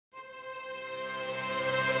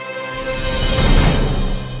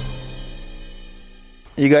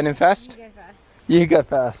Are you going in first? You go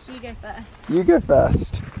first. You go first. You go first. You go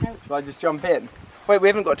first. No. Shall I just jump in? Wait, we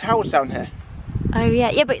haven't got towels down here. Oh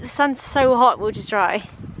yeah, but the sun's so hot, we'll just dry.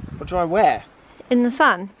 We'll dry where? In the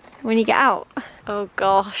sun, when you get out. Oh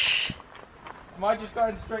gosh. Am I just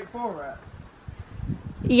going straight for it?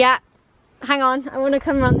 Yeah. Hang on, I want to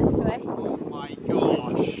come run this way. Oh my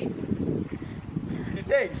gosh. Do you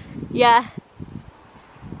think? Yeah.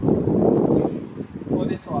 Or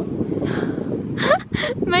this one?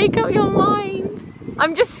 Make up your mind.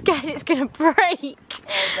 I'm just scared it's gonna break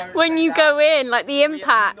when you go in, like the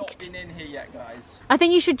impact. We have not been in here yet, guys. I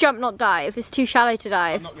think you should jump, not dive. It's too shallow to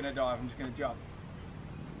dive. I'm not gonna dive, I'm just gonna jump.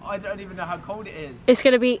 I don't even know how cold it is. It's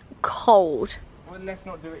gonna be cold. Well, let's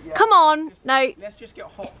not do it yet. Come on, no. Let's just get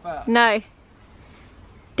hot first. No.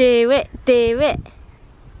 Do it, do it.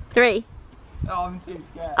 3. Oh, I'm too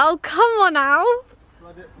scared. Oh, come on now. Shall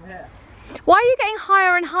I do it from here? Why are you getting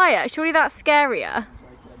higher and higher? Surely that's scarier.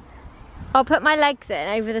 I'll put my legs in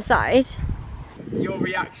over the side. Your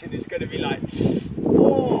reaction is going to be like,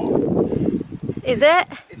 oh! Is it?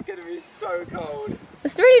 It's going to be so cold.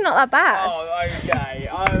 It's really not that bad. Oh, okay,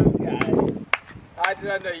 okay. How did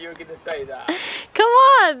I know you were going to say that? Come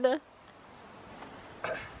on.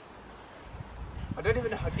 I don't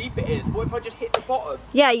even know how deep it is. What if I just hit the bottom?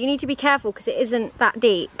 Yeah, you need to be careful because it isn't that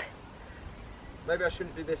deep. Maybe I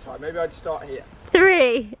shouldn't do this high. Maybe I'd start here.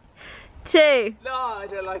 3, 2. No, I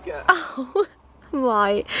don't like it. Oh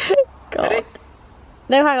my god. Ready?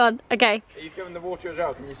 No, hang on. Okay. Are you filming the water as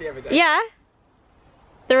well? Can you see everything? Yeah.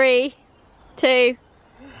 3, 2,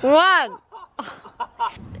 1.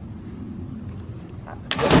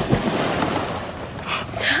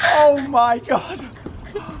 Oh my god.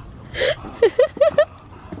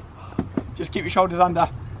 Just keep your shoulders under.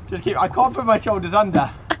 I can't put my shoulders under.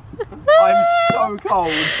 I'm so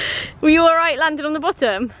cold. Were you alright landing on the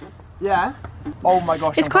bottom? Yeah. Oh my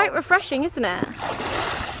gosh. It's quite refreshing, isn't it?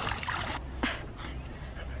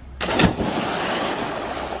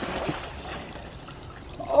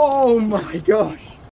 Oh my gosh.